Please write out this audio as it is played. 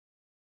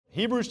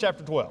Hebrews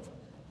chapter 12.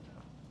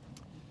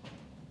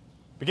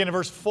 Begin at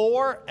verse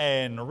 4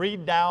 and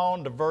read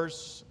down to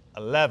verse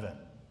 11.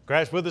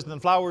 Grass withers and the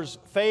flowers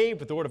fade,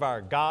 but the word of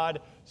our God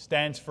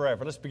stands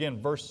forever. Let's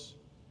begin verse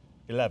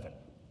 11.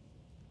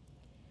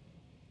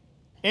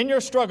 In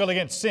your struggle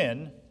against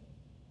sin,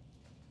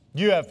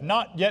 you have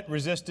not yet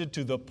resisted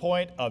to the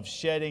point of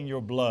shedding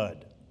your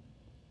blood.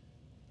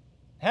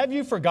 Have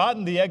you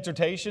forgotten the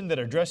exhortation that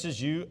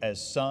addresses you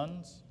as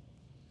sons?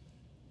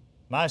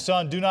 My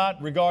son, do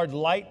not regard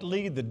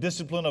lightly the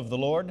discipline of the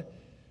Lord,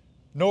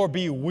 nor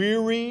be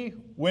weary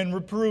when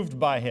reproved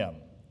by Him.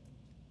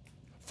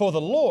 For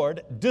the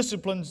Lord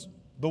disciplines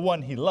the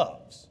one He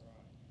loves,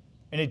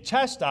 and He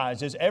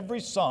chastises every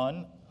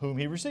son whom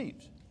He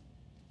receives.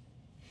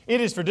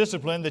 It is for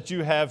discipline that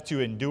you have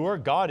to endure.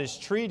 God is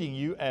treating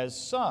you as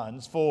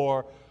sons.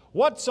 For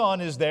what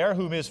son is there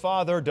whom his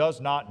father does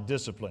not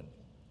discipline?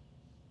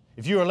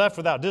 If you are left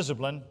without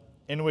discipline,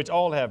 in which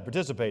all have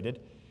participated,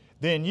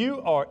 then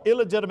you are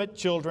illegitimate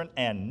children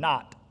and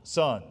not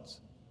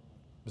sons.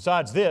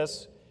 Besides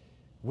this,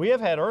 we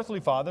have had earthly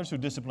fathers who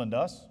disciplined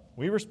us.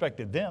 We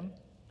respected them.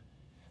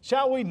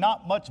 Shall we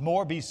not much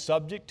more be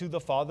subject to the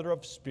Father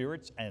of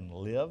spirits and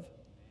live?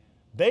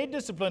 They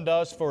disciplined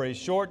us for a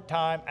short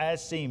time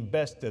as seemed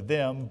best to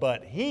them,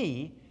 but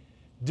He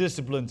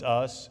disciplines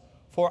us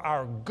for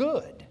our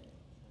good,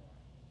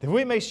 that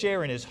we may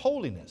share in His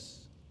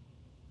holiness.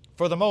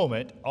 For the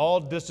moment, all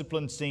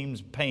discipline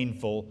seems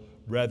painful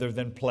rather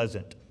than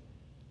pleasant,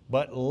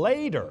 but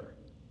later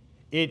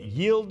it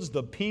yields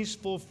the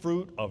peaceful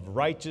fruit of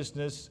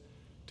righteousness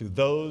to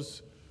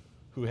those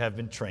who have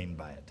been trained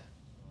by it.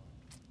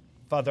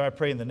 Father, I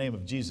pray in the name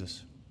of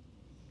Jesus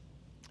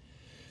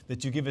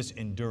that you give us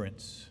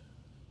endurance.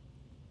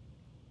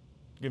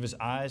 Give us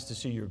eyes to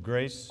see your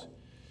grace.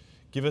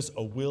 Give us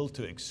a will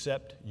to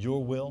accept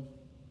your will.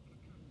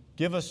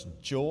 Give us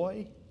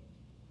joy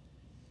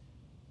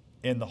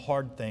in the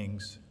hard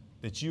things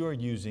that you are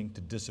using to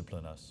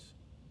discipline us.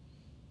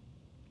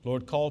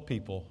 Lord, call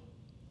people.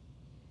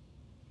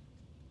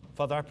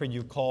 Father, I pray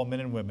you call men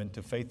and women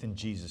to faith in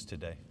Jesus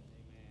today,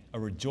 a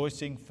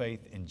rejoicing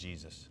faith in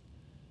Jesus.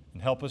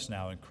 And help us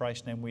now. In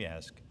Christ's name we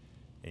ask,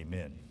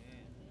 amen.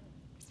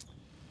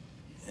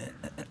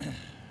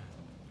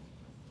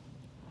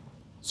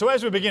 So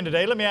as we begin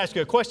today, let me ask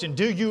you a question.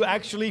 Do you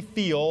actually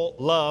feel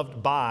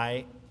loved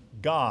by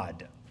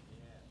God?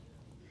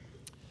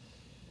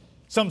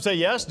 Some say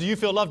yes. Do you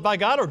feel loved by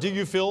God, or do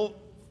you feel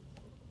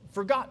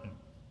forgotten?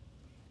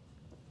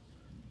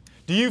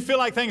 Do you feel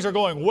like things are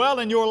going well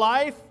in your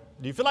life?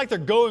 Do you feel like they're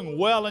going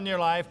well in your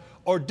life?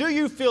 Or do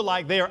you feel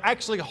like they are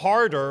actually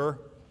harder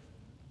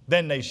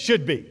than they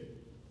should be?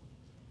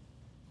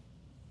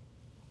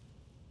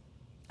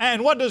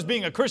 And what does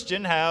being a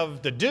Christian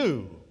have to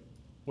do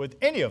with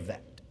any of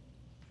that?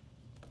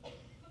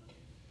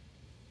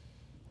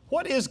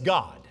 What is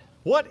God?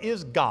 What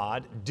is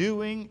God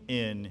doing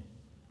in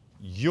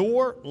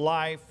your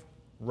life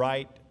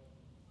right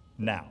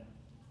now?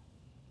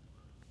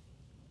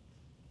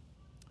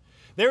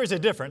 There is a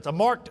difference, a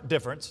marked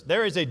difference.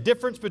 There is a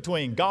difference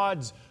between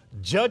God's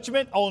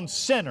judgment on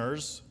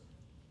sinners.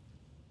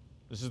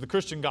 This is the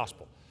Christian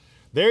gospel.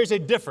 There is a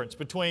difference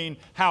between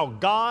how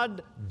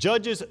God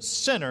judges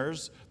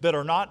sinners that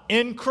are not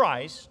in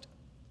Christ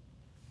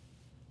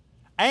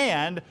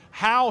and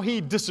how He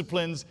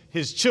disciplines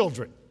His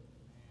children.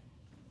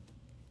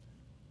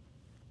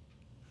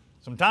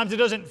 Sometimes it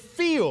doesn't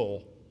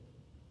feel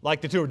like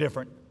the two are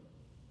different,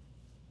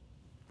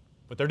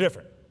 but they're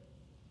different.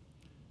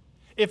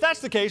 If that's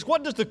the case,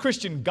 what does the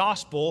Christian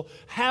gospel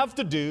have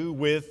to do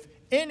with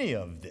any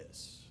of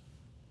this?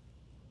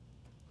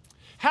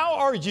 How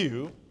are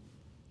you,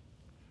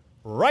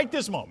 right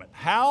this moment,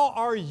 how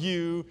are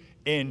you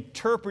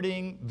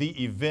interpreting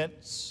the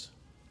events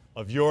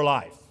of your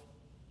life?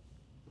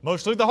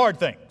 Mostly the hard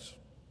things.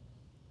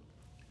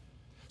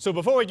 So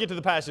before we get to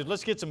the passage,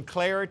 let's get some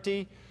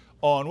clarity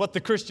on what the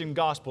Christian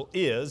gospel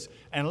is,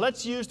 and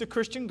let's use the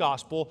Christian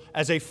gospel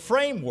as a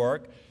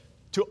framework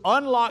to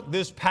unlock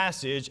this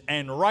passage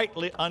and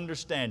rightly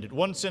understand it.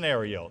 One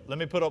scenario. Let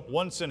me put up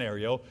one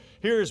scenario.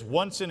 Here's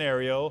one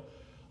scenario.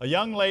 A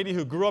young lady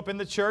who grew up in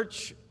the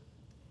church,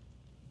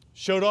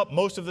 showed up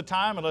most of the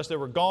time unless they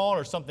were gone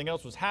or something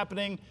else was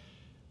happening.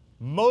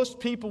 Most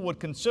people would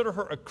consider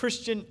her a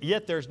Christian,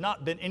 yet there's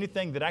not been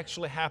anything that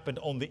actually happened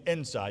on the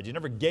inside. You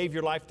never gave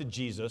your life to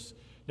Jesus,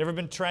 never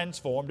been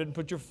transformed, didn't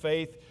put your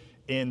faith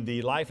in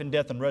the life and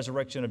death and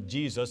resurrection of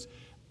Jesus.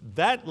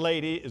 That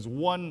lady is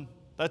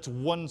that's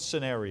one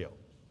scenario.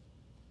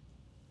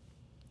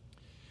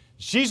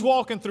 She's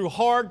walking through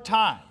hard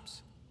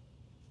times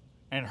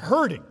and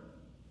hurting.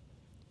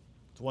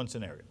 It's one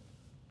scenario.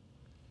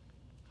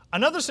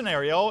 Another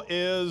scenario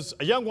is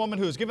a young woman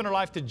who has given her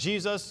life to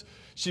Jesus.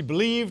 She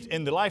believed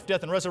in the life,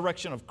 death, and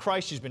resurrection of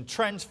Christ. She's been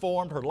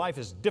transformed. Her life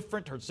is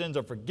different. Her sins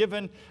are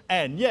forgiven.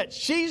 And yet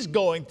she's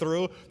going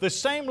through the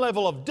same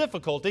level of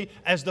difficulty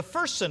as the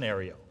first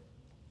scenario.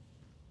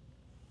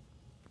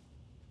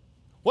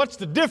 What's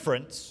the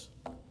difference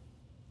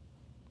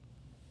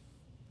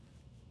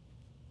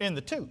in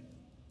the two?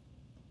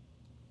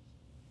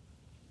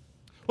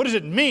 What does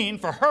it mean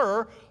for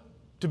her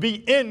to be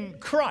in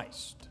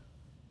Christ?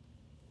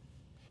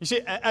 You see,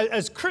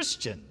 as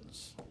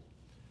Christians,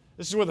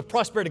 this is where the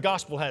prosperity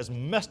gospel has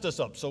messed us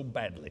up so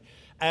badly.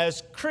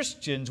 As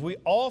Christians, we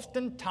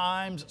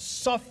oftentimes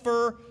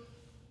suffer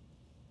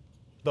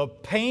the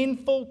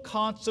painful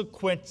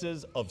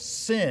consequences of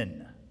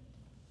sin.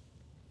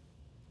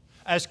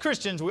 As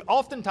Christians, we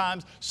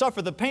oftentimes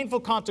suffer the painful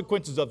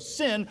consequences of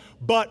sin,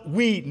 but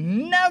we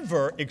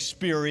never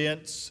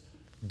experience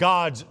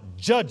God's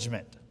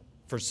judgment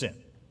for sin.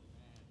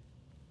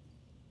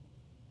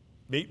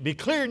 Be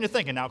clear in your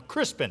thinking now,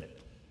 crisp in it.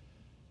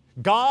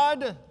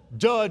 God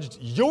judged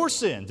your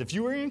sins. If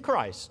you were in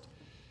Christ,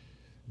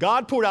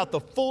 God poured out the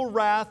full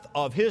wrath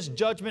of His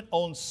judgment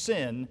on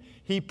sin.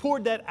 He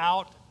poured that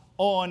out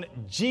on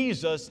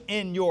Jesus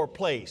in your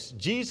place.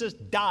 Jesus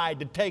died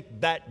to take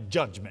that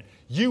judgment.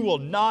 You will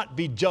not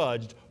be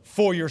judged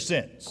for your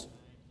sins.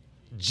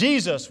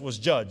 Jesus was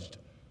judged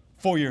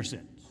for your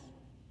sins.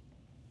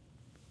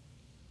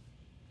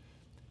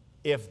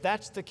 If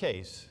that's the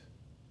case,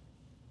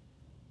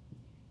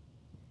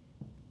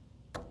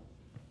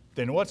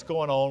 then what's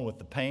going on with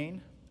the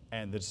pain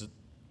and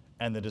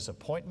the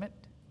disappointment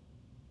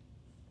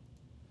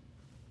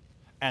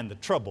and the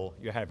trouble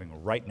you're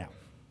having right now?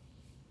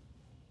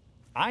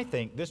 I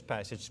think this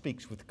passage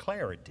speaks with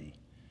clarity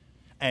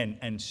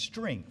and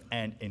strength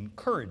and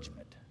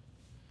encouragement.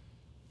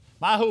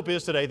 My hope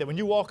is today that when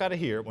you walk out of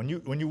here, when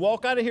you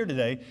walk out of here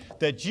today,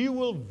 that you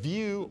will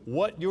view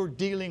what you're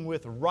dealing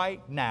with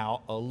right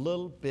now a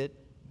little bit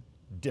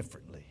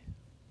differently.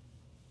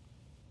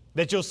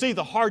 That you'll see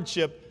the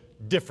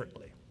hardship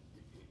differently.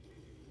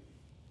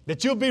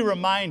 That you'll be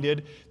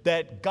reminded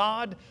that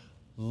God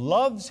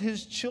loves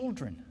His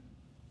children.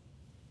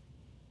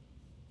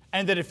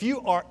 And that if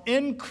you are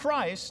in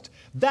Christ,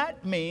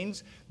 that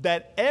means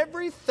that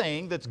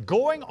everything that's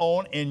going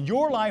on in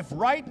your life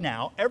right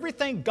now,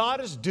 everything God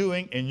is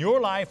doing in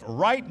your life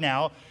right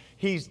now,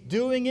 He's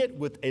doing it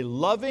with a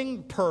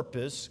loving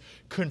purpose,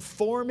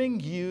 conforming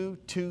you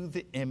to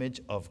the image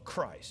of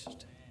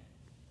Christ.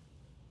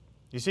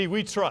 You see,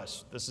 we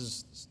trust, this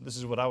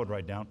is what I would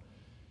write down.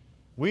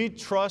 We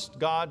trust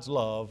God's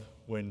love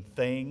when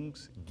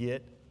things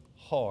get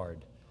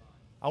hard.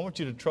 I want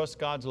you to trust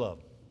God's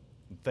love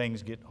when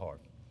things get hard.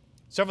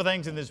 Several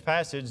things in this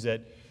passage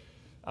that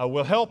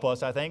will help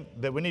us, I think,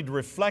 that we need to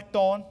reflect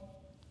on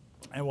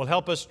and will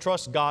help us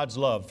trust God's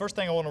love. First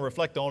thing I want to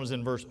reflect on is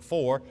in verse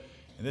 4,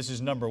 and this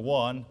is number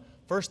 1.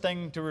 First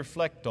thing to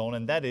reflect on,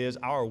 and that is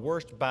our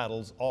worst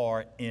battles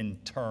are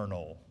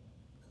internal.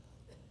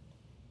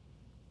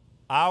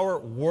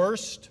 Our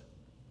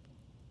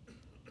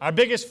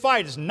biggest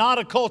fight is not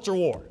a culture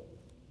war.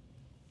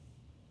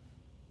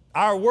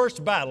 Our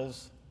worst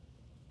battles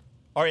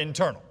are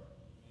internal.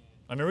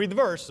 Let me read the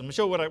verse. Let me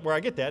show where I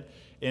get that.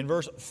 In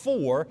verse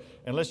 4,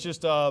 and let's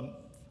just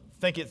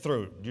think it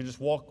through. You just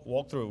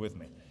walk through it with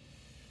me.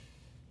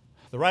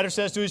 The writer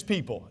says to his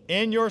people,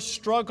 in your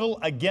struggle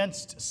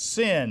against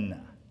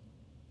sin,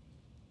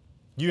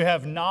 you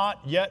have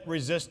not yet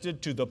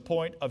resisted to the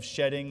point of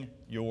shedding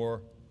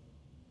your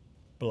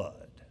blood.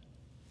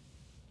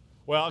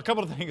 Well, a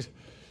couple of things.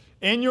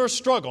 In your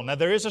struggle, now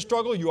there is a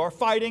struggle, you are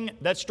fighting.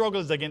 That struggle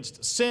is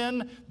against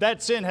sin.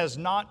 That sin has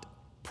not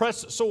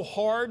pressed so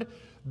hard.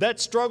 That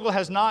struggle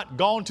has not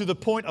gone to the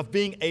point of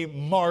being a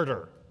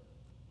martyr.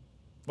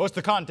 What's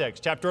the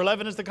context? Chapter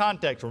 11 is the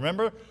context.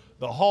 Remember,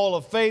 the hall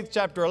of faith,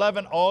 chapter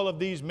 11, all of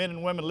these men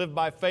and women live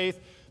by faith.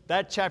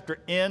 That chapter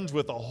ends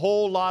with a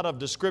whole lot of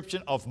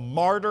description of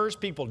martyrs,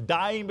 people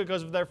dying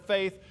because of their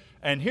faith.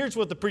 And here's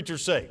what the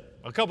preachers say.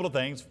 A couple of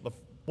things. The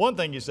one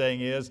thing he's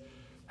saying is,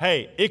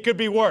 hey, it could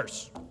be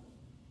worse.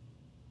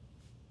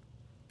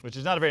 Which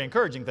is not a very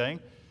encouraging thing.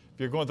 If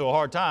you're going through a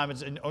hard time,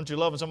 don't you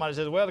love when somebody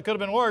says, well, it could have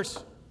been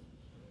worse.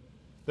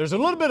 There's a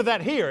little bit of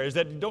that here, is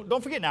that,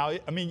 don't forget now,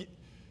 I mean,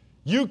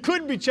 you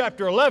could be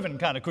chapter 11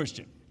 kind of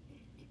Christian.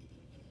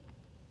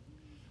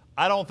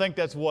 I don't think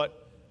that's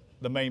what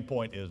the main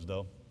point is,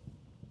 though.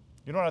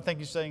 You know what I think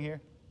he's saying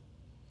here?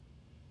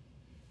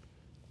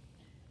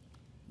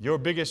 Your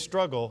biggest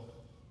struggle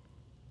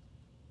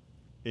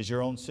is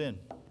your own sin.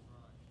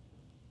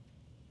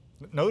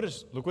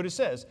 Notice, look what it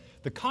says.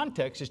 The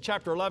context is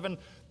chapter 11,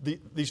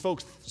 these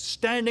folks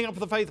standing up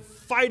for the faith,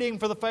 fighting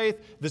for the faith,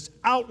 this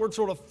outward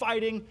sort of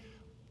fighting.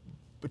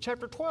 But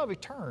chapter 12, he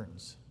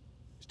turns.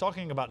 He's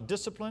talking about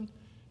discipline,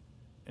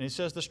 and he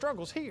says the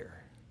struggle's here.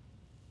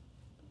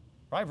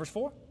 Right, verse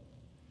 4?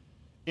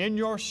 In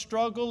your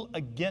struggle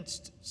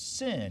against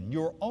sin,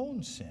 your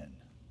own sin,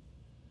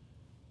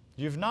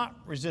 you've not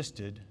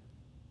resisted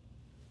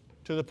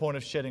to the point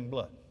of shedding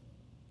blood.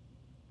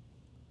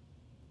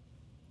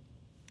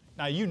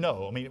 Now, you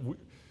know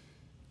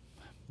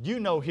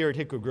here at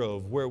Hickory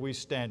Grove where we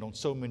stand on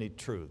so many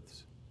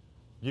truths.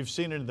 You've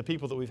seen it in the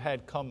people that we've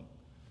had come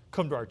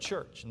to our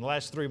church. In the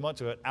last 3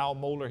 months, we had Al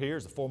Mohler here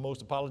as the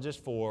foremost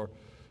apologist for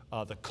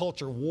the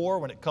culture war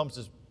when it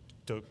comes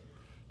to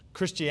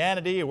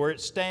Christianity and where it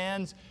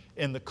stands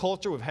in the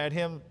culture. We've had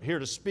him here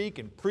to speak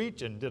and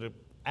preach and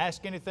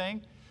ask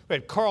anything. We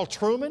had Carl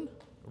Trueman,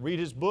 read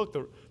his book,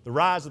 The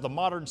Rise of the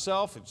Modern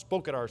Self. It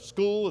spoke at our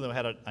school, and then we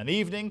had an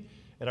evening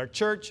at our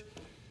church.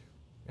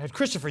 We had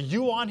Christopher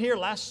Yu on here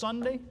last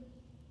Sunday.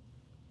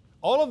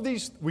 All of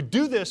these, we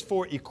do this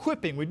for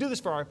equipping. We do this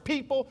for our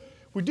people.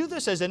 We do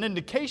this as an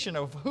indication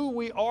of who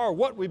we are,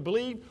 what we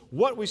believe,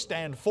 what we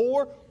stand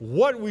for,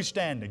 what we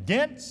stand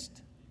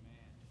against.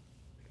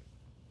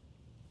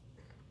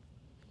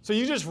 So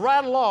you just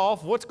rattle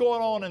off what's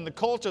going on in the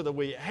culture that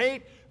we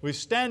hate, we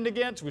stand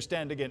against. We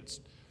stand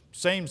against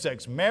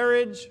same-sex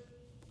marriage,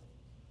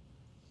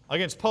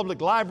 against public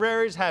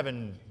libraries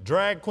having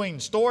drag queen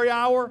story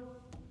hour.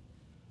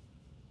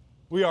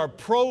 We are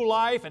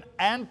pro-life and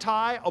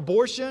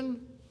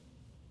anti-abortion.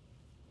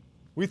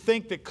 We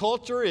think that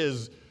culture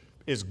is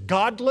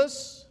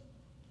godless.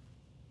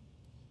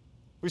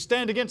 We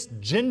stand against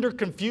gender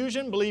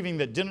confusion, believing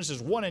that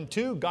Genesis 1 and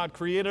 2, God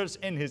created us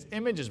in His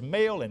image as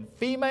male and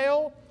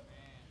female.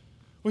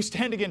 We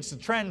stand against the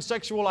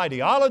transsexual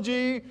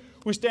ideology.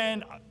 We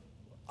stand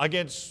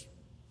against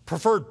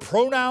preferred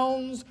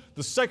pronouns,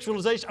 the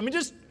sexualization. I mean,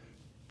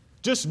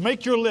 just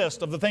make your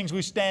list of the things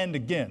we stand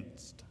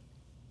against.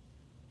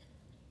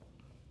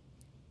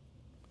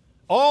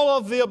 All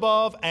of the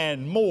above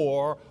and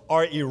more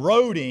are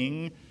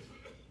eroding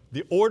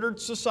the ordered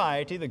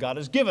society that God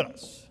has given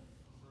us.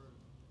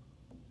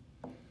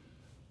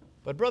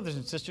 But brothers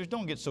and sisters,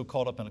 don't get so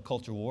caught up in a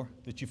culture war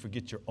that you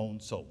forget your own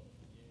soul.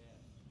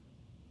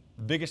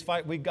 The biggest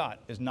fight we got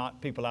is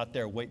not people out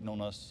there waiting on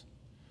us.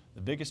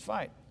 The biggest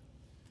fight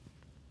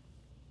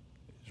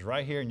is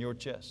right here in your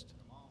chest.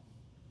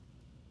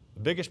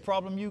 The biggest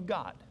problem you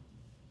got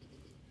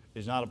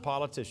is not a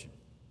politician.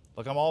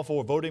 Look, I'm all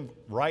for voting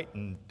right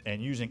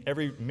and using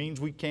every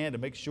means we can to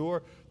make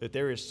sure that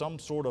there is some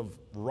sort of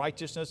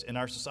righteousness in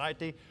our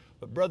society.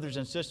 But brothers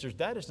and sisters,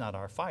 that is not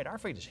our fight. Our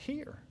fight is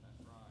here.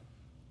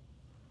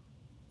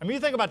 I mean, you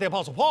think about the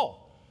Apostle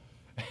Paul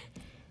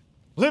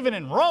living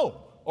in Rome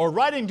or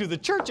writing to the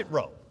church at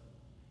Rome.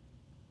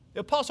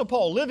 The Apostle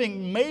Paul,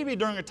 living maybe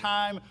during a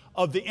time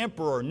of the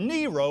Emperor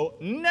Nero,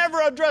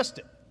 never addressed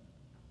it.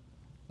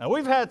 Now,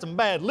 we've had some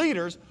bad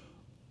leaders,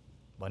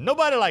 but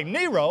nobody like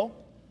Nero.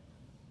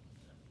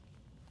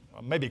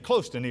 Well, maybe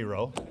close to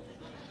Nero.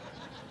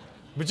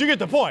 But you get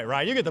the point,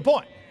 right? You get the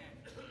point.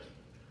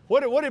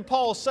 What did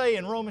Paul say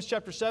in Romans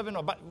chapter 7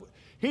 about?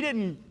 He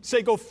didn't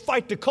say go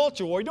fight the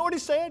culture war. You know what he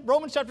said?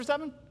 Romans chapter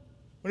 7?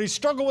 When he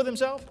struggled with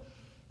himself?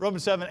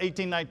 Romans 7,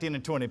 18, 19,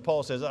 and 20.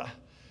 Paul says,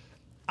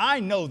 I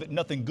know that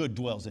nothing good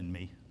dwells in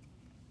me.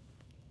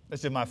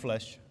 That's in my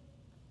flesh.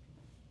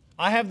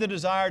 I have the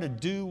desire to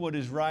do what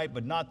is right,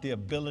 but not the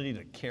ability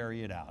to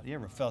carry it out. You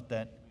ever felt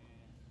that?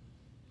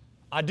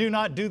 I do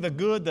not do the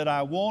good that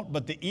I want,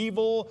 but the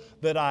evil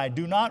that I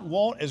do not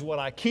want is what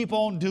I keep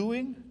on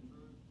doing.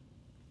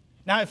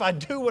 Now, if I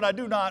do what I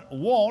do not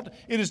want,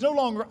 it is no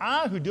longer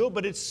I who do it,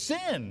 but it's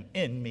sin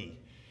in me.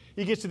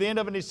 He gets to the end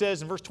of it and he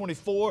says in verse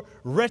 24,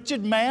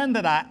 wretched man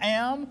that I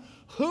am,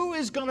 who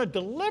is going to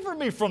deliver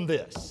me from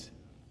this?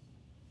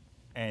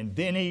 And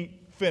then he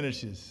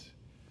finishes.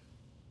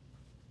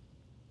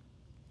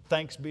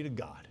 Thanks be to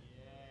God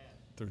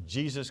through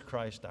Jesus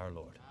Christ our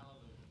Lord.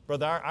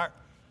 Brother,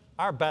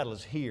 our battle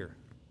is here.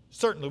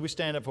 Certainly we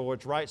stand up for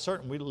what's right.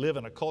 Certainly we live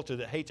in a culture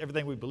that hates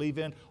everything we believe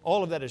in.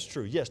 All of that is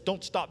true. Yes,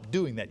 don't stop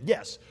doing that.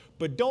 Yes,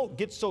 but don't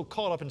get so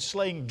caught up in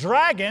slaying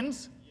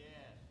dragons.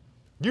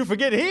 You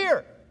forget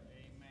here.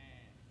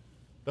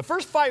 The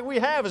first fight we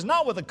have is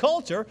not with the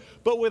culture,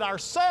 but with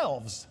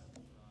ourselves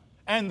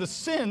and the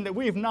sin that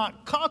we have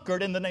not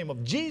conquered in the name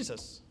of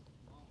Jesus,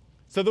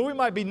 so that we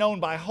might be known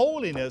by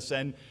holiness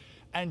and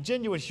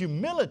genuine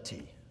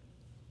humility,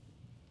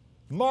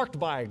 marked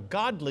by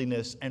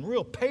godliness and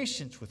real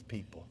patience with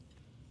people.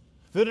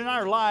 That in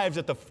our lives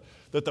that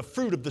the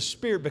fruit of the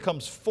Spirit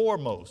becomes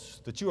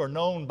foremost, that you are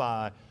known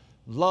by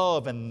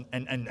love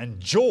and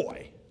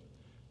joy,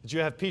 that you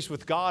have peace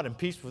with God and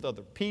peace with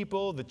other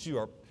people, that you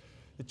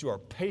are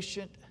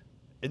patient,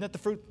 isn't that the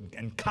fruit?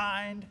 And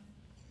kind,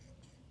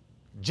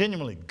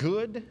 genuinely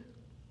good,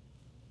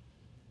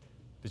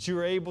 that you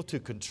are able to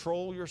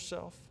control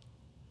yourself.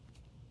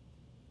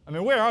 I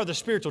mean, where are the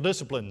spiritual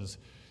disciplines?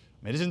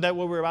 I mean, isn't that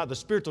what we're about? The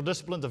spiritual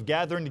disciplines of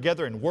gathering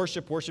together and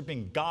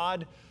worshiping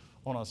God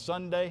on a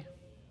Sunday,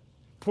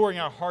 pouring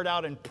our heart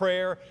out in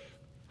prayer.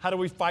 How do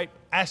we fight?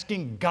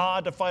 Asking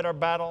God to fight our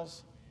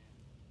battles,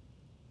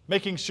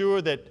 making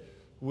sure that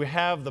we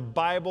have the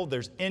Bible,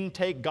 there's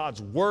intake,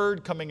 God's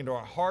Word coming into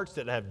our hearts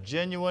that have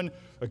genuine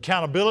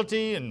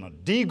accountability and a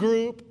D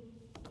group,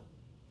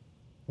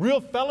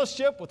 real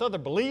fellowship with other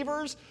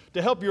believers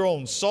to help your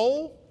own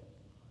soul,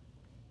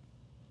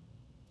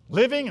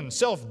 living in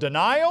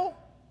self-denial.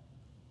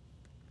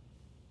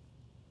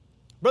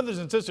 Brothers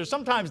and sisters,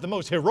 sometimes the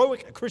most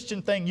heroic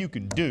Christian thing you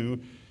can do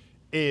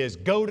is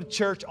go to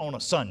church on a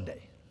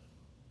Sunday.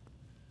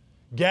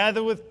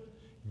 Gather with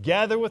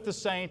the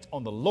saints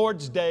on the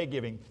Lord's Day,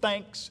 giving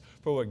thanks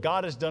for what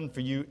God has done for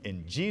you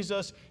in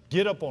Jesus.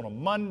 Get up on a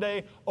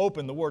Monday,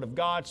 open the Word of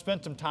God,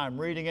 spend some time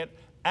reading it,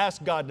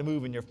 Ask God to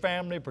move in your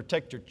family,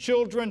 protect your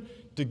children,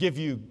 to give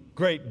you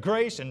great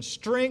grace and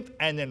strength,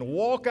 and then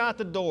walk out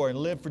the door and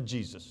live for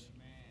Jesus.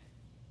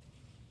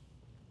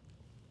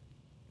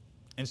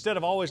 Instead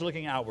of always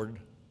looking outward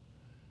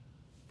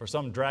for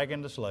some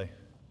dragon to slay,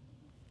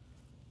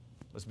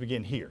 let's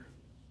begin here.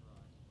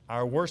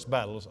 Our worst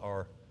battles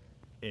are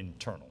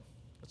internal.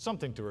 It's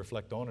something to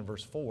reflect on in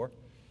verse 4.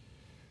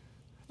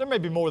 There may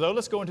be more, though.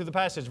 Let's go into the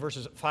passage,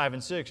 verses 5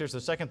 and 6. Here's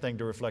the second thing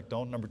to reflect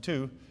on. Number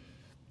 2,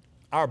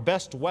 our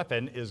best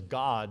weapon is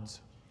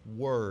God's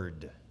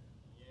Word.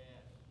 Yeah.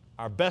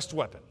 Our best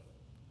weapon.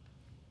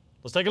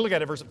 Let's take a look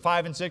at it, verse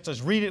 5 and 6.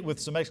 Let's read it with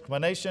some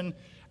explanation,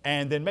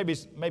 and then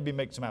maybe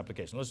make some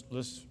application.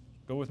 Let's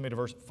go with me to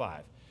verse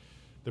 5.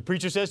 The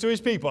preacher says to his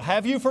people,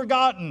 have you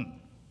forgotten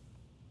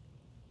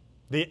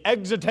the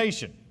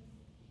exhortation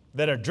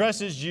that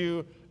addresses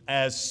you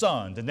as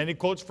sons? And then he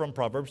quotes from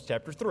Proverbs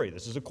chapter 3.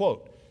 This is a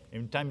quote.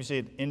 Anytime you see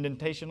an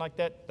indentation like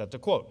that, that's a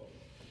quote.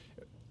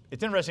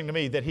 It's interesting to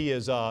me that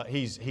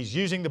he's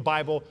using the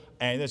Bible,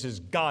 and this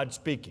is God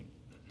speaking.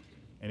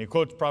 And he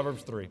quotes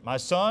Proverbs 3. My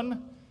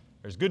son,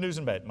 there's good news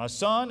and bad. My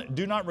son,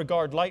 do not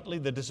regard lightly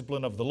the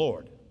discipline of the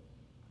Lord,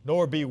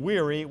 nor be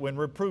weary when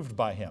reproved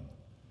by him.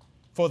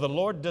 For the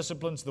Lord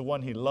disciplines the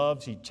one he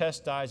loves. He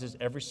chastises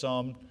every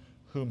son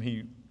whom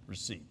he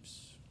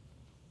receives.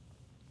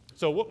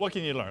 So what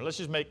can you learn?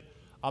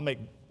 I'll make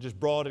just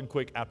broad and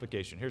quick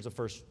application. Here's the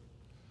first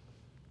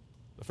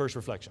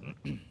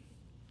reflection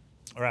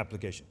or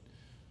application.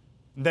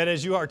 That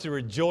is, you are to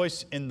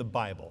rejoice in the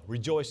Bible.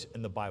 Rejoice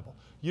in the Bible.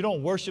 You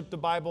don't worship the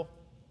Bible.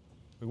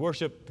 We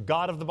worship the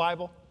God of the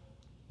Bible,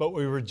 but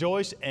we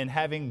rejoice in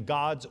having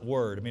God's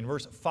Word. I mean,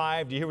 verse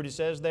 5, do you hear what he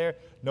says there?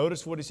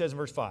 Notice what he says in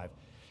verse 5.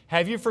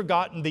 Have you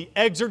forgotten the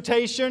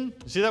exhortation?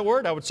 You see that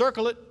word? I would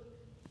circle it.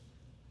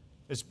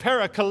 It's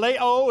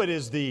parakaleo. It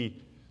is the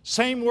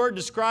same word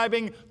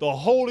describing the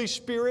Holy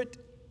Spirit.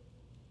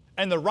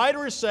 And the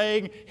writer is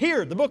saying,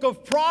 here, the book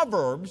of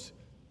Proverbs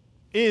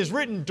is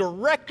written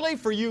directly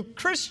for you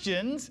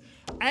Christians,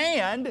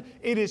 and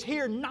it is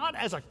here not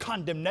as a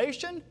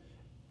condemnation,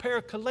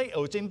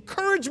 parakaleo. It's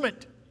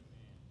encouragement.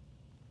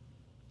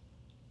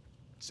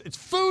 It's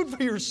food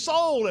for your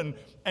soul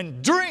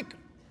and drink.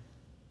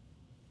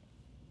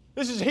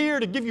 This is here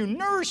to give you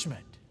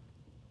nourishment.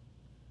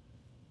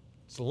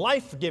 It's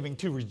life-giving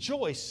to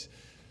rejoice.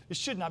 It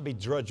should not be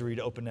drudgery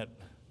to open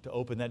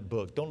that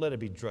book. Don't let it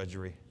be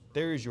drudgery.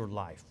 There is your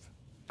life.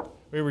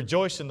 We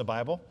rejoice in the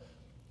Bible.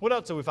 What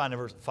else do we find in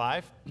verse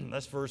 5?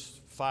 That's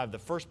verse 5, the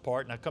first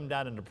part. And I come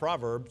down into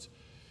Proverbs,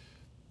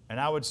 and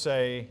I would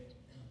say,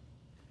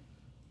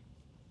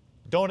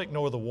 don't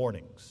ignore the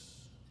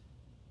warnings.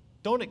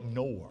 Don't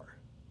ignore.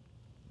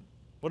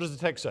 What does the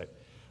text say?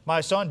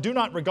 My son, do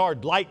not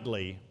regard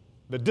lightly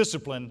the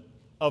discipline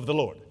of the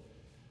Lord.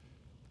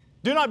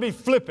 Do not be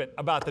flippant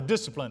about the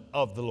discipline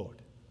of the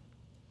Lord.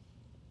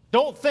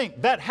 Don't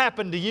think that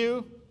happened to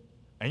you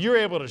and you're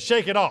able to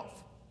shake it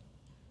off.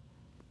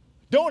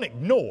 Don't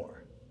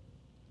ignore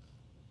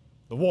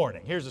the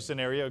warning. Here's a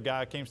scenario. A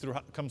guy comes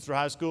through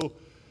high school,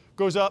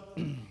 goes up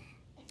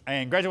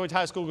and graduates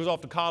high school, goes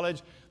off to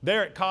college.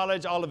 There at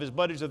college, all of his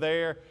buddies are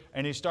there,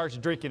 and he starts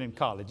drinking in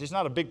college. It's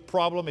not a big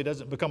problem. He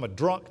doesn't become a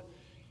drunk.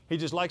 He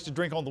just likes to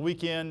drink on the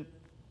weekend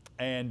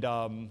and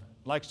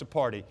likes to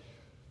party.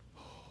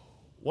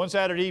 One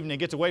Saturday evening, he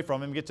gets away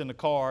from him, gets in the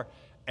car,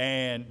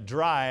 and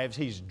drives.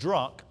 He's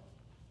drunk.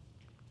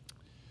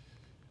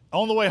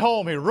 On the way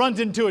home, he runs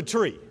into a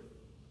tree,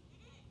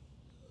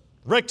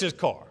 wrecks his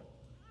car.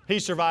 He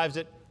survives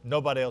it.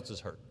 Nobody else is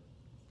hurt.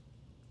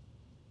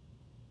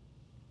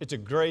 It's a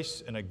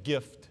grace and a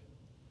gift.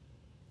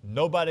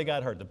 Nobody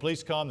got hurt. The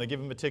police come, they give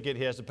him a ticket,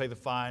 he has to pay the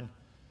fine,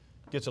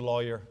 gets a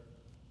lawyer,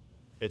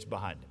 it's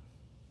behind him.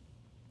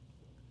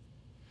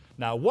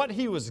 Now, what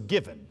he was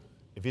given,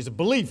 if he's a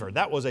believer,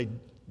 that was a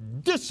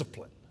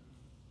discipline.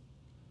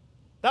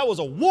 That was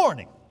a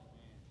warning.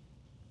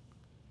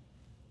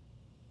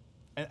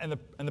 And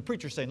the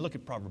preacher's saying, look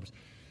at Proverbs.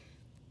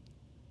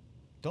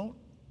 Don't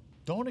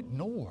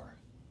ignore.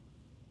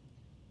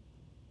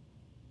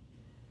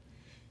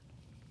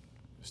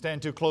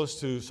 Stand too close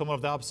to someone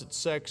of the opposite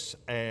sex,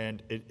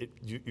 and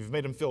you've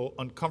made them feel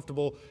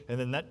uncomfortable, and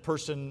then that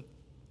person,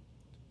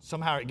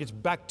 somehow it gets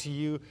back to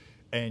you,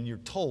 and you're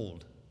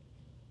told.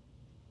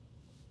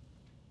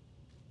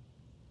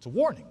 It's a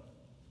warning.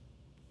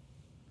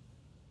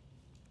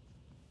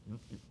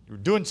 You're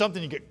doing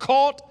something, you get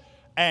caught,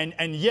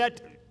 and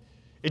yet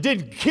it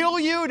didn't kill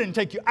you, it didn't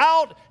take you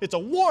out. It's a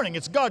warning.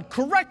 It's God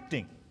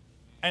correcting.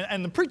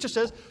 And the preacher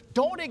says,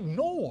 don't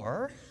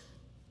ignore.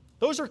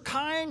 Those are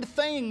kind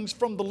things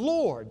from the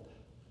Lord.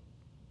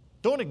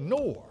 Don't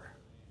ignore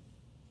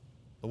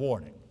the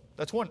warning.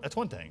 That's one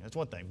thing.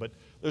 But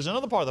there's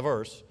another part of the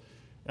verse,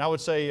 and I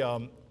would say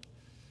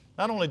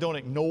not only don't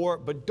ignore,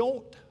 but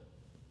don't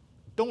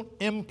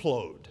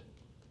implode.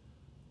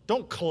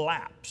 Don't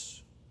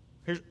collapse.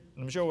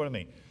 Let me show you what I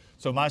mean.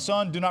 So, my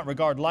son, do not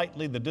regard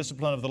lightly the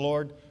discipline of the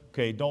Lord.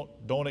 Okay,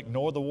 don't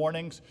ignore the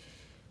warnings.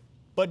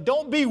 But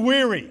don't be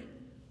weary.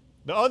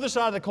 The other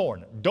side of the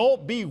coin.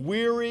 Don't be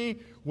weary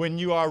when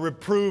you are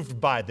reproved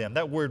by them.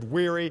 That word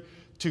weary,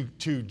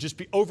 to just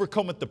be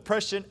overcome with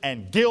depression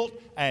and guilt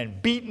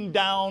and beaten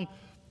down.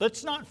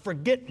 Let's not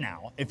forget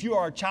now, if you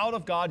are a child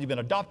of God, you've been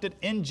adopted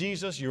in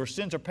Jesus, your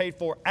sins are paid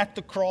for at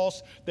the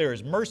cross. There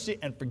is mercy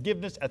and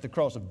forgiveness at the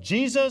cross of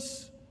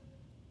Jesus.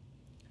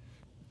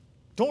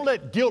 Don't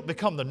let guilt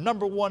become the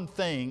number one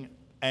thing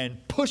and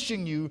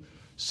pushing you.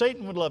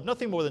 Satan would love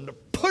nothing more than to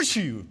push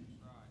you.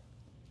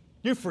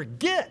 You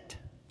forget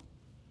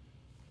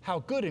how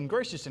good and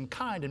gracious and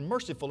kind and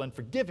merciful and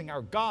forgiving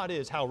our God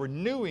is, how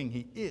renewing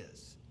He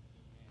is.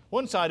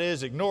 One side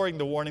is ignoring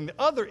the warning. The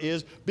other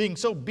is being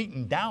so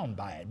beaten down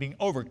by it, being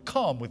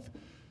overcome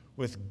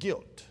with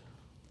guilt.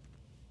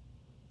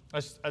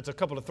 That's a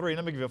couple of three.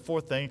 Let me give you a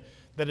fourth thing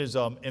that is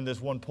in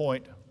this one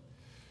point.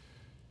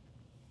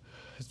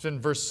 It's in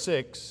verse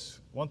 6.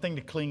 One thing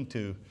to cling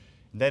to,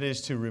 and that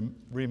is to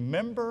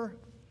remember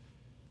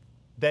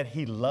that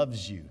He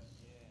loves you.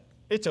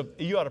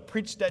 You ought to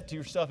preach that to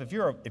yourself. If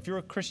you're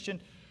a Christian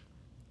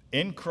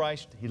in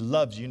Christ, He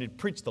loves you. You need to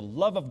preach the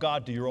love of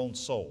God to your own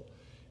soul.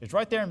 It's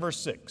right there in verse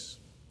 6.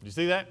 Do you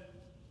see that?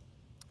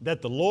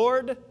 That the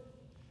Lord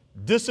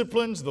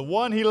disciplines the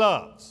one He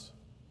loves,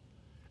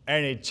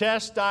 and He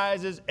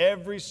chastises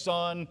every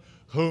son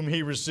whom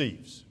He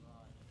receives.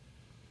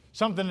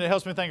 Something that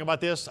helps me think about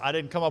this, I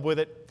didn't come up with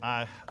it.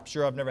 I'm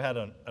sure I've never had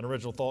an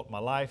original thought in my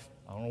life.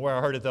 I don't know where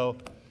I heard it though.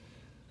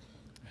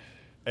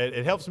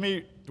 It helps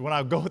me when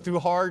I go through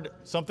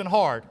something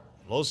hard.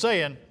 A little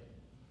saying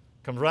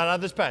comes right out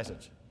of this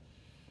passage.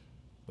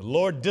 The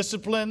Lord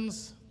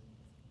disciplines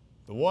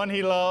the one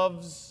He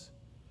loves,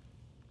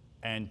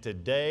 and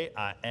today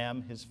I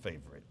am His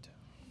favorite.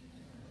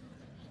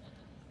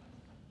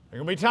 There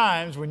are going to be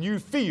times when you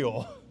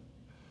feel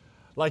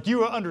like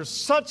you are under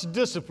such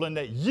discipline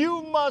that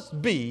you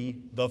must be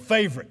the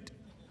favorite.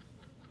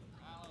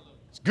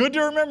 It's good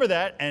to remember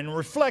that and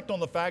reflect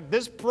on the fact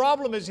this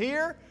problem is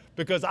here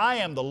because I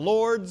am the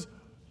Lord's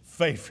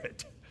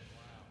favorite.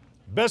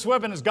 Best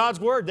weapon is God's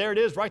Word. There it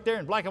is right there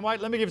in black and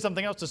white. Let me give you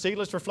something else to see.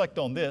 Let's reflect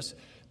on this.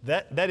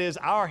 That is,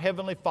 our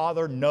Heavenly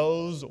Father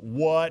knows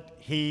what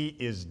He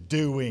is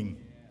doing.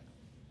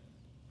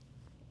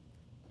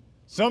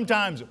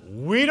 Sometimes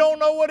we don't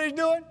know what He's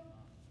doing.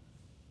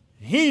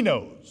 He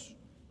knows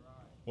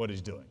what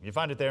He's doing. You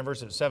find it there in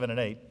verses 7 and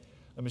 8.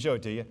 Let me show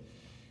it to you.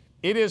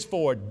 It is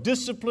for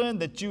discipline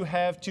that you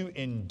have to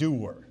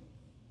endure.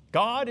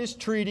 God is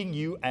treating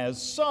you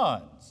as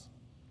sons.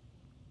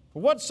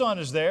 For what son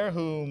is there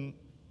whom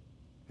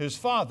his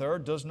father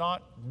does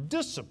not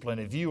discipline?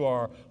 If you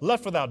are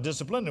left without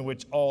discipline, in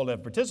which all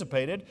have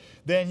participated,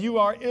 then you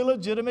are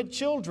illegitimate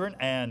children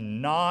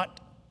and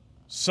not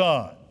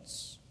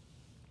sons.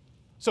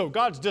 So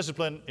God's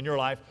discipline in your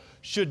life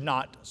should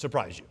not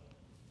surprise you.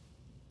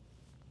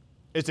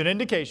 It's an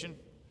indication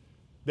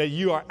that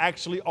you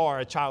actually are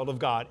a child of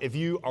God. If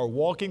you are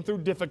walking through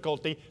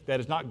difficulty, that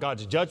is not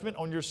God's judgment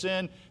on your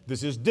sin.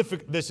 This is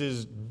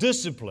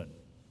discipline.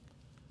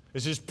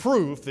 This is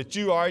proof that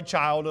you are a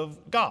child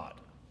of God.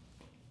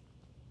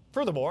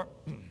 Furthermore,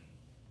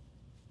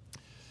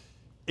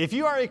 if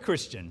you are a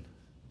Christian,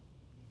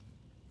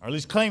 or at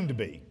least claim to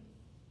be,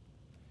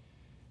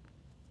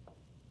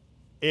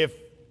 if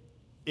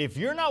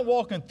you're not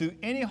walking through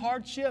any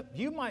hardship,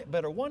 you might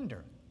better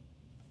wonder,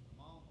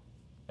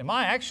 am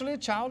I actually a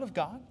child of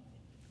God?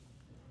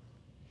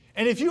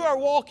 And if you are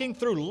walking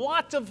through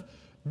lots of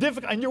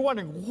difficult, and you're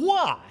wondering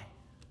why,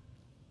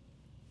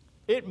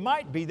 it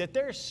might be that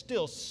there's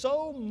still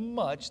so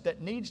much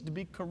that needs to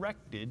be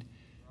corrected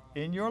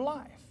in your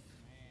life.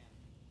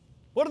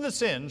 What are the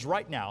sins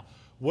right now?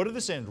 What are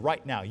the sins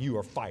right now you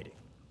are fighting?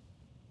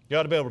 You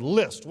ought to be able to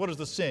list, what is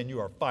the sin you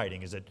are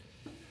fighting? Is it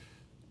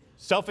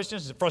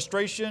selfishness? Is it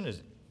frustration?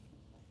 Is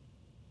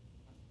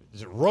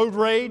it road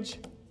rage?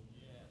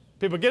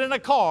 People get in a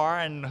car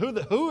and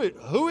who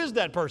is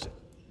that person?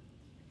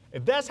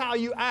 If that's how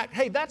you act,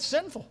 hey, that's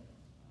sinful.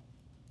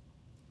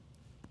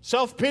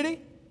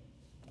 Self-pity?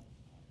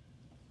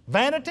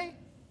 Vanity?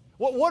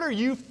 What are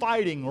you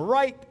fighting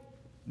right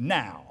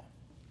now?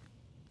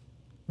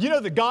 You know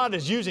that God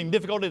is using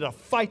difficulty to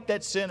fight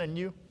that sin in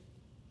you?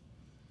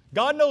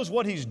 God knows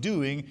what He's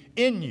doing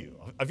in you.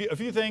 A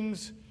few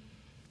things,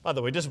 by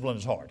the way, discipline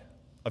is hard.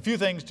 A few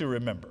things to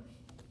remember.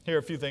 Here are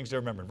a few things to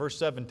remember. Verse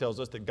 7 tells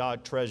us that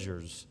God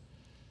treasures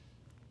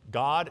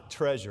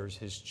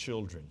His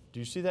children. Do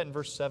you see that in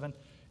verse 7?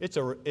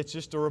 It's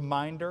just a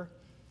reminder.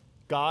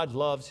 God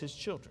loves His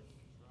children.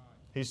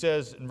 He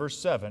says in verse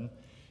 7,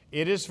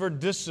 it is for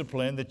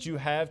discipline that you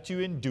have to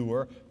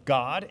endure.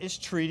 God is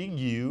treating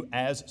you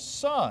as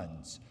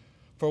sons.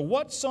 For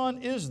what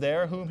son is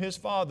there whom his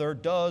father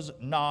does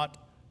not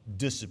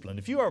discipline?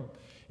 If you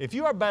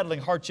are battling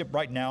hardship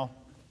right now,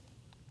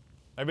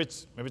 maybe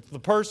it's the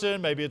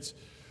person, maybe it's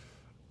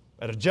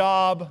at a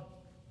job,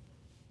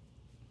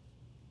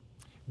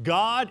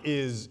 God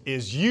is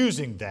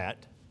using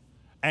that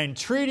and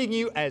treating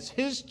you as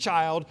His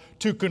child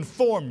to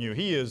conform you.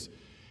 He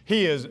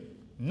is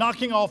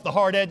knocking off the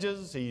hard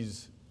edges.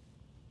 He's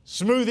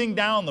smoothing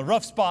down the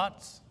rough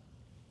spots.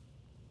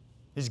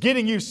 He's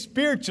getting you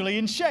spiritually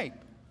in shape.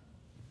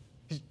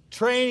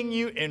 training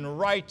you in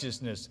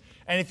righteousness.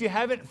 And if you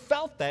haven't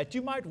felt that,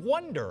 you might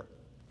wonder,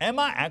 am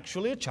I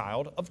actually a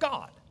child of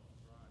God?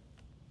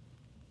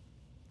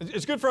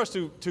 It's good for us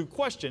to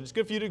question. It's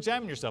good for you to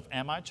examine yourself.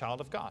 Am I a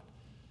child of God?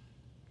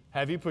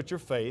 Have you put your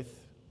faith,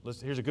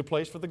 here's a good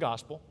place for the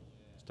gospel.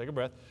 Let's take a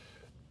breath.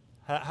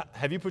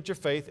 Have you put your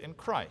faith in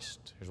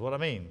Christ? Here's what I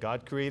mean.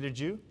 God created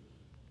you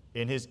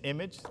in His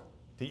image.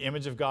 The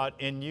image of God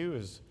in you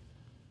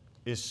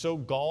is so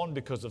gone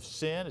because of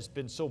sin. It's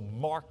been so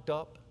marked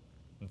up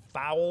and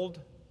fouled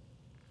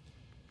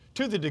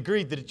to the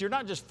degree that you're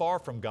not just far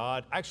from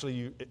God,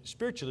 actually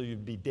spiritually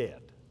you'd be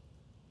dead.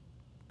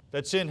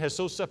 That sin has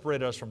so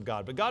separated us from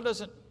God. But God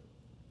He's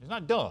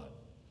not done.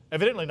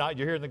 Evidently not.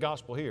 You're hearing the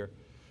gospel here.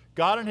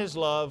 God in His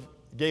love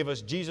gave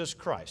us Jesus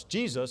Christ.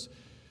 Jesus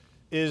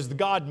is the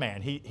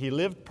God-man. He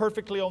lived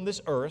perfectly on this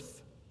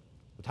earth.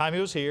 The time He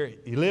was here,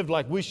 He lived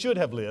like we should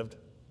have lived.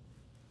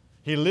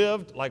 He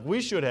lived like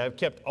we should have,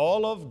 kept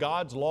all of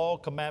God's law,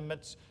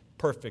 commandments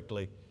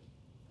perfectly.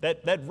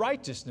 That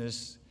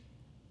righteousness,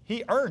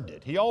 He earned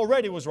it. He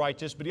already was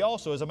righteous, but He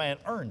also, as a man,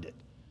 earned it.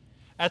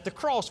 At the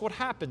cross, what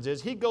happens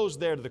is He goes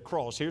there to the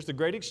cross. Here's the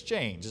great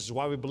exchange. This is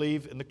why we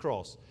believe in the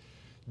cross.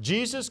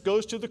 Jesus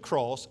goes to the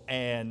cross,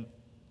 and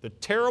the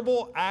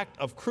terrible act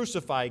of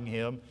crucifying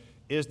Him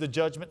is the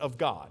judgment of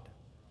God.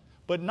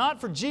 But not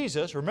for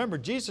Jesus. Remember,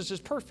 Jesus is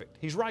perfect.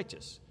 He's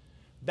righteous.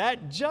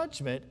 That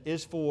judgment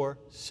is for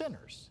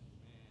sinners.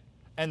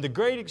 And the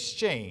great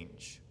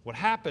exchange, what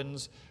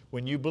happens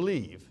when you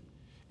believe,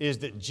 is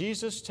that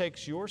Jesus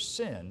takes your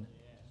sin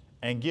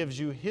and gives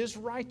you His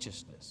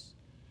righteousness.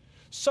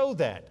 So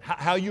that,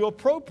 how you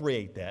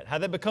appropriate that, how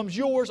that becomes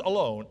yours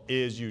alone,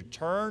 is you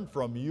turn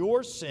from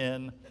your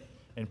sin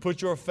and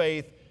put your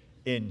faith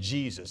in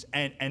Jesus.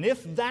 And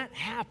if that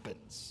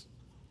happens,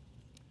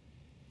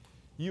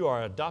 you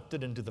are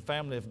adopted into the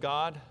family of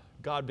God.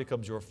 God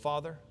becomes your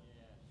Father.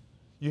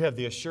 You have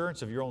the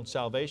assurance of your own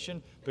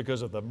salvation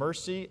because of the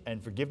mercy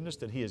and forgiveness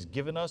that He has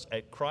given us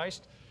at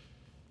Christ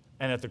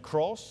and at the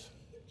cross.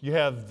 You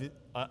have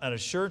an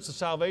assurance of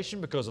salvation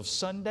because of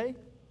Sunday.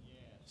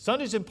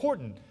 Sunday is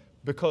important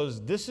because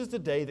this is the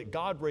day that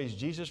God raised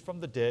Jesus from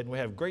the dead, and we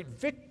have great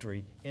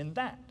victory in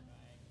that.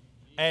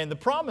 And the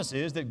promise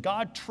is that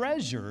God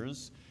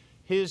treasures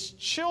His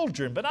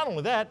children. But not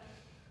only that,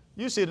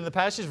 you see it in the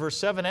passage, verse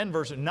 7 and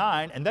verse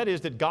 9, and that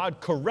is that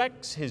God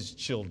corrects His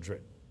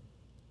children.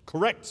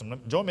 Corrects them.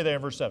 Join me there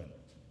in verse 7.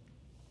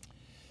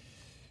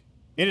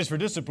 It is for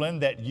discipline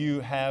that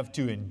you have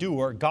to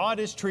endure. God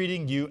is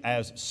treating you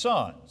as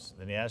sons.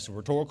 Then He asks a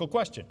rhetorical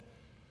question.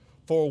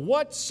 For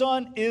what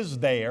son is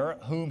there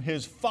whom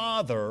his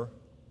father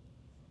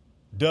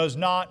does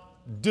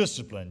not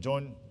discipline?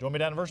 Join me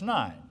down to verse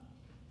 9.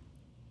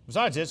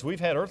 Besides this, we've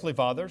had earthly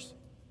fathers.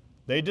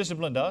 They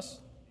disciplined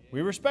us.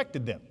 We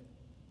respected them.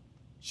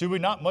 Should we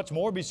not much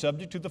more be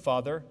subject to the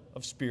Father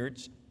of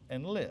spirits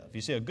and live?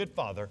 You see, a good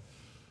father.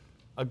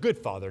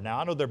 Now,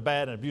 I know they're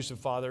bad and abusive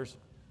fathers.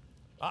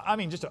 I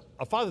mean, just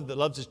a father that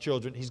loves his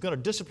children. He's going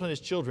to discipline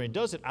his children. He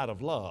does it out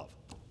of love.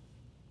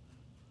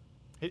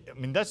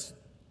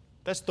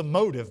 That's the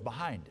motive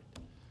behind it.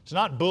 It's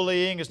not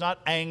bullying. It's not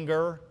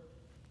anger.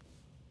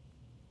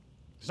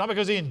 It's not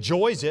because he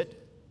enjoys it.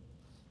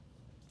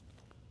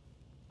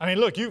 I mean,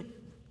 look, you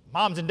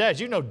moms and dads,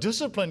 you know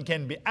discipline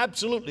can be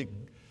absolutely,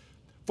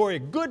 for a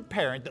good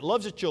parent that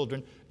loves his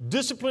children,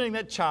 disciplining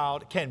that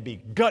child can be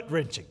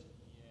gut-wrenching.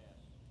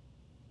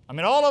 I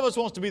mean, all of us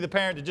wants to be the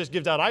parent that just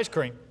gives out ice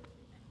cream.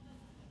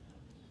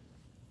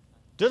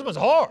 Discipline's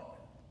hard.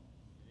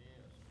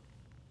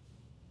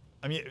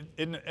 I mean,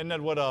 isn't that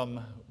what,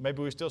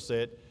 maybe we still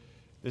say it,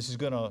 this is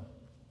gonna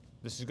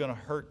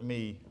hurt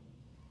me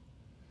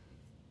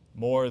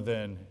more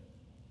than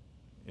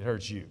it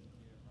hurts you.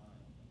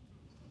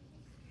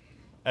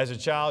 As a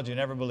child, you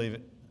never believe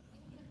it.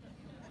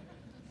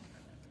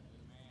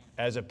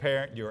 As a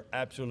parent, you're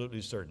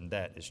absolutely certain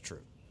that is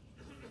true.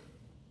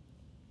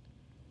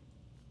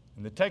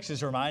 And the text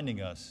is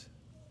reminding us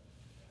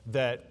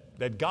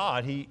that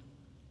God, He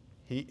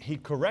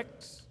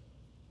corrects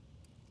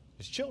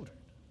His children.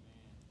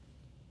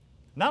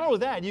 Not only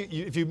that,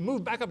 if you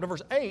move back up to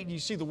verse 8, you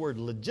see the word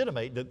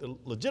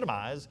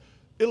legitimize,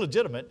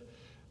 illegitimate.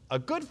 A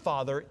good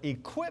father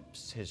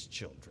equips his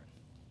children.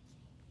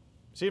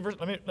 See,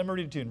 let me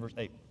read it to you in verse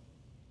 8.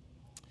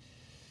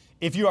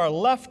 If you are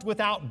left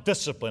without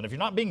discipline, if you're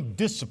not being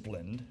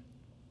disciplined,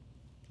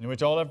 in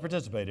which all have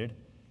participated,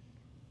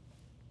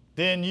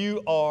 then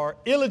you are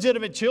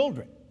illegitimate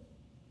children.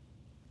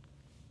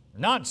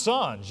 Not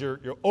sons. You're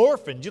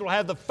orphans. You don't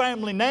have the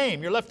family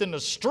name. You're left in the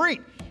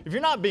street. If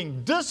you're not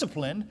being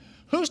disciplined,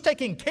 who's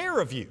taking care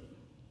of you?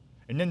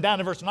 And then down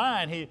to verse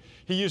 9, he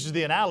uses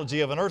the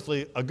analogy of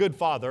a good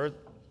father.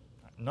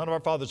 None of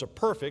our fathers are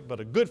perfect, but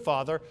a good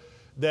father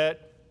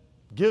that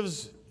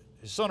gives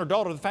his son or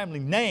daughter the family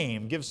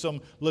name, gives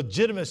some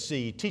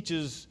legitimacy,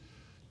 teaches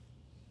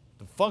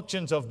the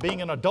functions of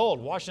being an adult,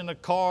 washing a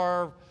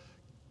car,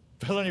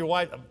 filling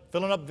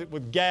up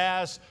with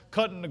gas,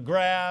 cutting the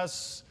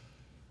grass,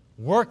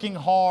 working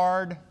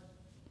hard,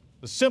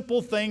 the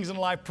simple things in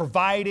life,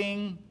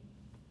 providing.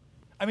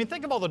 I mean,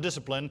 think of all the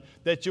discipline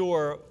that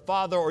your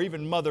father or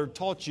even mother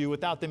taught you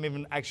without them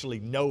even actually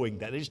knowing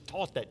that. They just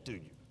taught that to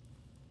you.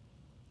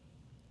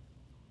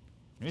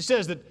 And he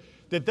says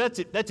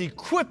that's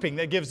equipping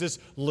that gives this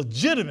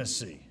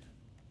legitimacy.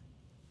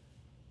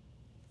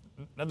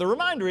 Now, the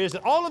reminder is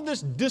that all of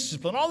this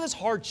discipline, all this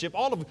hardship,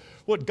 all of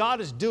what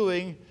God is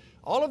doing,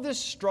 all of this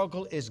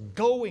struggle is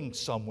going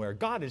somewhere.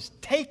 God is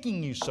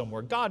taking you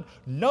somewhere. God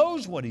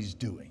knows what He's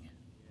doing.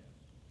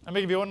 Let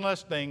me give you one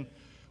last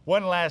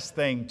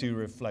thing to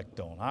reflect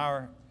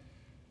on.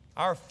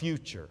 Our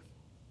future,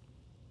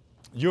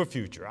 your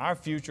future, our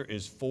future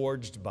is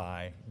forged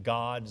by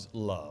God's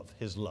love,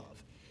 His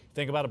love.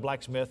 Think about a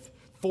blacksmith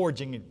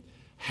forging and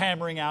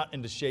hammering out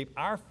into shape.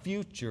 Our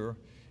future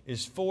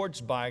is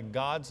forged by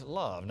God's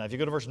love. Now, if you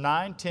go to verse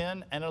 9,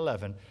 10, and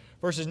 11,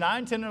 verses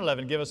 9, 10, and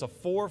 11 give us a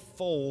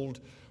fourfold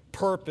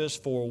purpose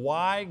for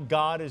why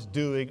God is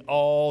doing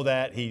all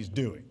that He's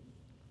doing.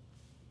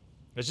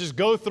 Let's just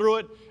go through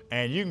it,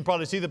 and you can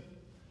probably see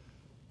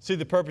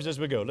the purpose as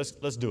we go.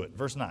 Let's do it.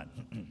 Verse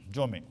 9.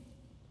 Join me.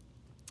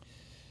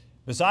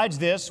 Besides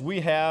this, we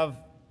have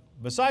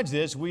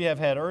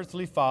had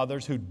earthly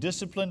fathers who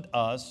disciplined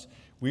us.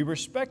 We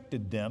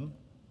respected them.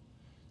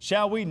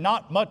 Shall we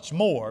not much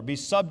more be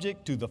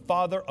subject to the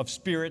Father of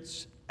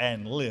spirits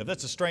and live?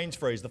 That's a strange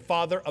phrase, the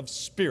Father of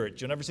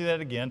spirits. You'll never see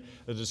that again.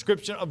 The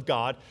description of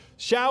God.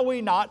 Shall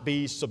we not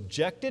be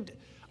subjected?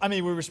 I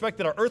mean, we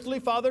respected our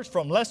earthly fathers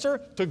from lesser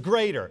to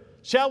greater.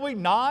 Shall we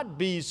not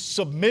be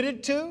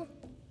submitted to?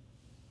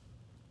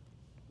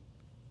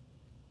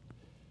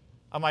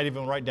 I might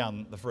even write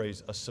down the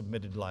phrase, a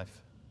submitted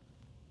life.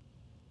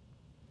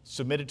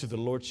 Submitted to the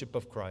Lordship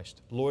of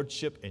Christ.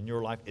 Lordship in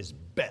your life is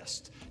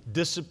best.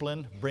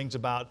 Discipline brings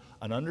about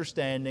an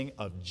understanding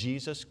of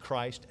Jesus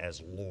Christ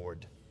as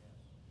Lord.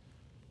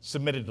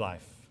 Submitted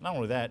life. Not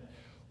only that,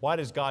 why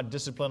does God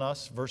discipline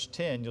us? Verse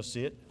 10, you'll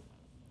see it.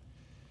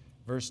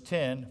 Verse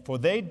 10, for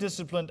they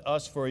disciplined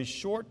us for a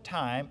short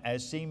time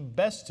as seemed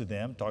best to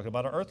them, talking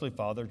about our earthly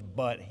fathers,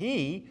 but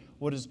He,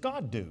 what does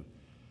God do?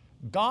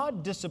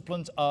 God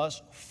disciplines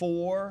us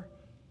for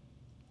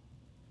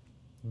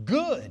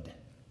good.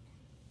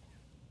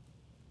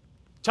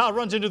 Child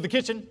runs into the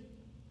kitchen,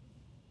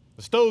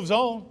 the stove's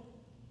on,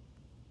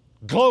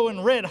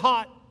 glowing red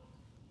hot.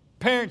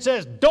 Parent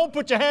says, don't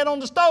put your hand on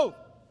the stove.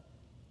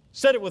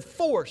 Said it with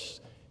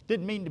force.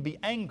 Didn't mean to be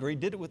angry,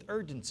 did it with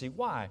urgency.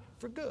 Why?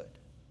 For good.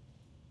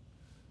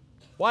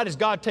 Why does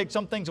God take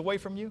some things away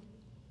from you?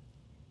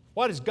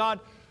 What was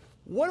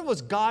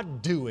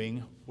God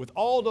doing with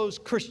all those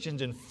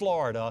Christians in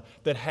Florida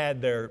that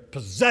had their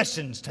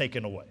possessions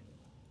taken away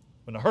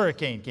when the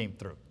hurricane came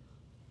through?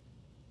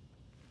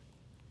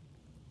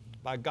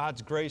 By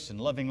God's grace and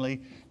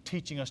lovingly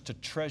teaching us to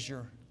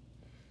treasure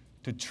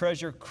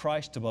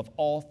Christ above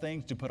all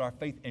things, to put our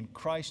faith in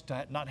Christ,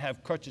 to not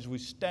have crutches we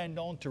stand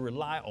on, to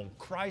rely on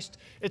Christ.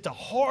 It's a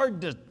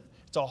hard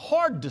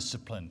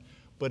discipline,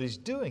 but He's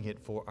doing it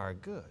for our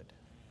good.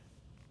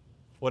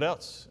 What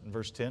else in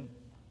verse 10?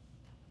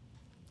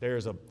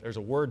 There's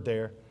a word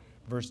there,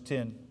 verse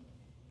 10.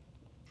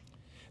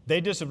 They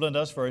disciplined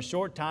us for a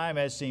short time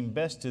as seemed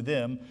best to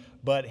them,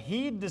 but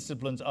He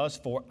disciplines us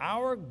for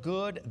our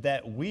good,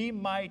 that we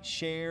might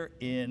share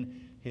in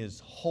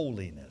His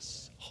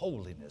holiness.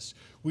 Holiness.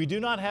 We do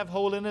not have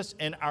holiness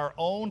in our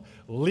own.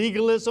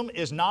 Legalism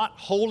is not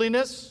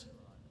holiness.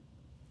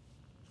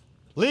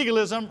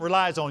 Legalism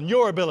relies on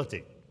your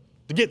ability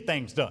to get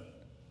things done.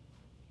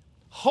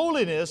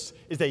 Holiness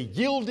is a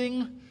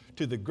yielding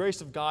to the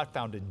grace of God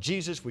found in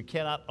Jesus. We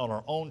cannot on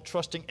our own,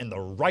 trusting in the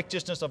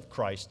righteousness of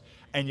Christ.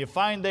 And you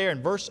find there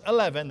in verse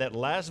 11, that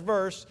last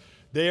verse,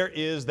 there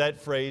is that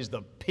phrase,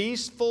 the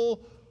peaceful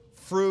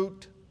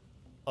fruit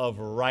of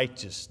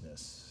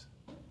righteousness.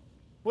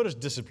 What does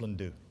discipline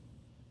do?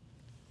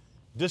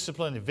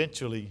 Discipline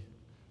eventually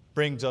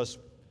brings us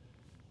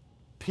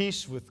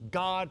peace with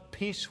God,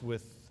 peace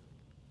with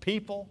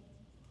people,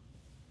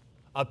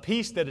 a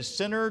peace that is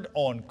centered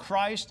on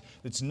Christ,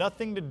 that's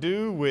nothing to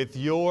do with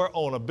your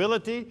own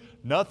ability,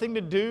 nothing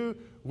to do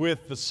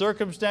with the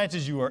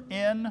circumstances you are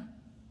in.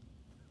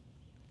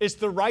 It's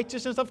the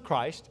righteousness of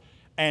Christ,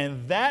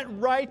 and that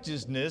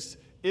righteousness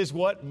is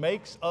what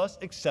makes us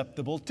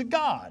acceptable to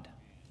God.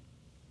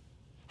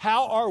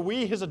 How are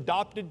we His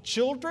adopted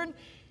children?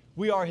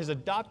 We are His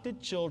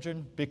adopted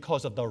children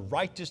because of the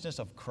righteousness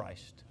of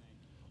Christ.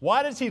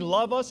 Why does He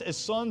love us as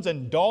sons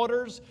and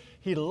daughters?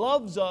 He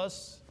loves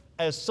us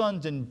as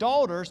sons and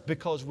daughters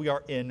because we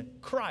are in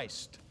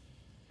Christ.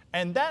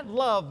 And that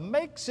love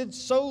makes it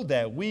so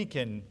that we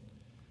can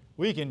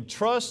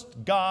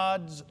trust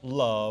God's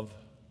love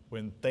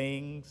when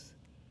things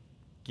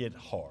get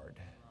hard.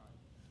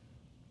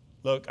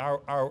 Look,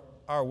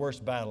 our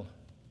worst battle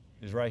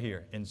is right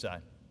here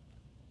inside.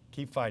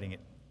 Keep fighting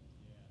it.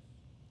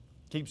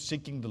 Keep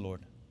seeking the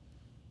Lord.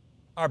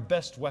 Our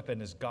best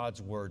weapon is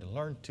God's Word.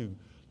 Learn to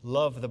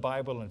love the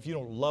Bible, and if you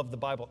don't love the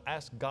Bible,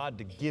 ask God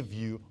to give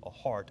you a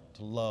heart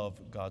to love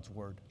God's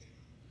Word.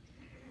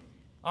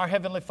 Our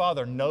Heavenly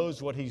Father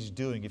knows what He's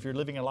doing. If you're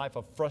living a life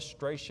of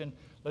frustration,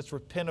 let's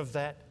repent of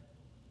that.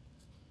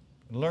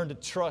 and learn to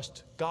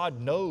trust God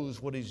knows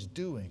what He's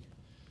doing.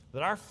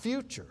 That our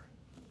future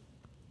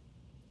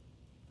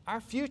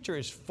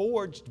is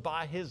forged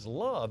by His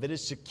love. It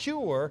is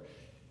secure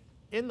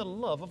in the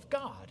love of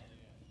God.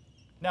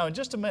 Now, in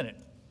just a minute,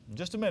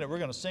 we're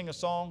going to sing a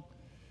song.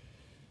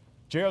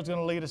 Gerald's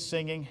going to lead us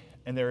singing,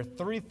 and there are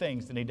 3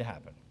 things that need to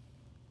happen.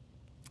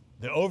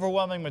 The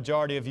overwhelming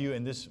majority of you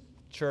in this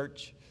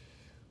church,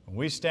 when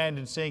we stand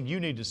and sing, you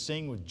need to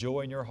sing with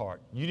joy in your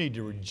heart. You need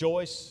to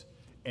rejoice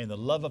in the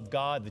love of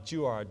God that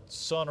you are a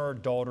son or a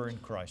daughter in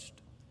Christ.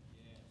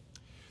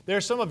 There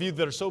are some of you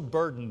that are so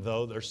burdened,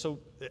 though,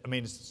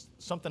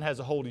 something has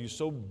a hold of you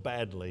so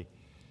badly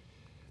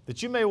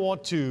that you may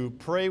want to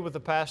pray with the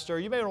pastor.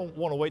 You may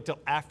want to wait till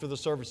after the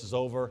service is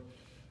over.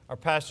 Our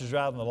pastors are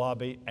out in the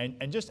lobby,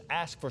 and just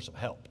ask for some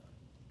help.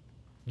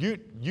 You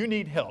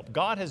need help.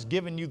 God has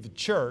given you the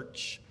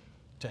church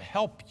to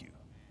help you.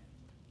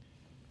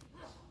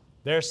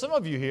 There are some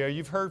of you here,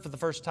 you've heard for the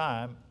first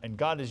time, and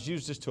God has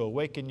used this to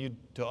awaken you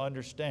to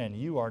understand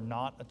you are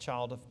not a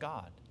child of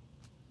God.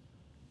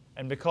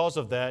 And because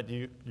of that,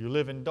 you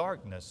live in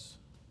darkness,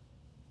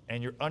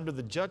 and you're under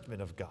the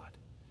judgment of God.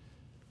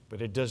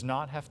 But it does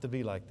not have to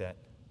be like that.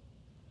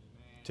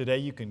 Today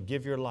you can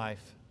give your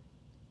life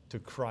to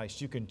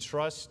Christ. You can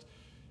trust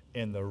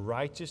in the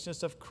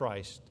righteousness of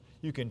Christ.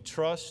 You can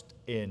trust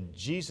in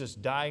Jesus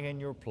dying in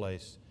your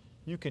place.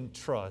 You can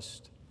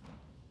trust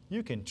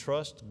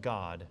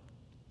God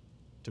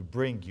to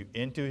bring you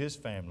into His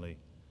family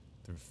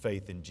through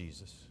faith in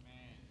Jesus.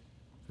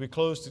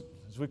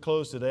 As we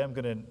close today, I'm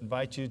going to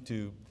invite you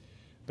to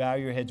bow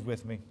your heads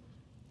with me.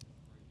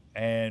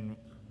 And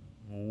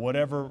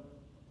whatever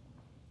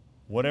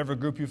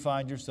group you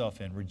find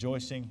yourself in,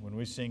 rejoicing, when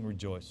we sing,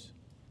 rejoice.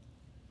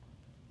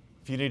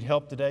 If you need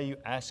help today, you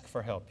ask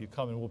for help. You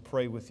come and we'll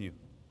pray with you.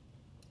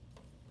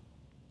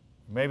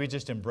 Maybe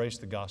just embrace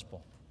the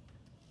gospel.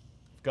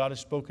 If God has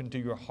spoken to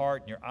your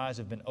heart and your eyes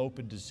have been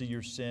opened to see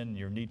your sin and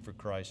your need for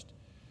Christ,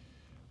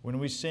 when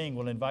we sing,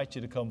 we'll invite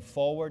you to come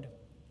forward.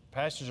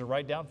 Pastors are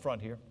right down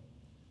front here.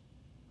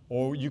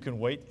 Or you can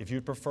wait, if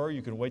you prefer,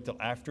 you can wait till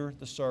after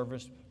the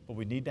service, but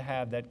we need to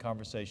have that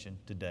conversation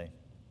today.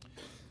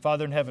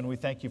 Father in heaven, we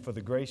thank you for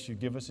the grace you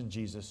give us in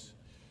Jesus,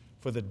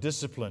 for the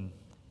discipline.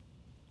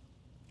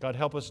 God,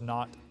 help us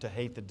not to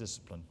hate the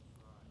discipline,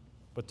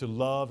 but to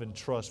love and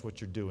trust what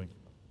you're doing.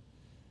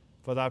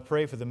 Father, I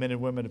pray for the men and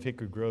women of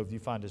Hickory Grove, you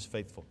find us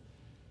faithful.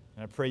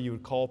 And I pray you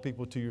would call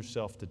people to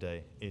yourself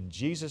today. In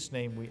Jesus'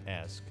 name we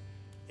ask,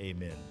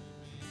 amen.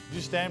 Would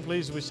you stand,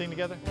 please, as we sing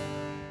together?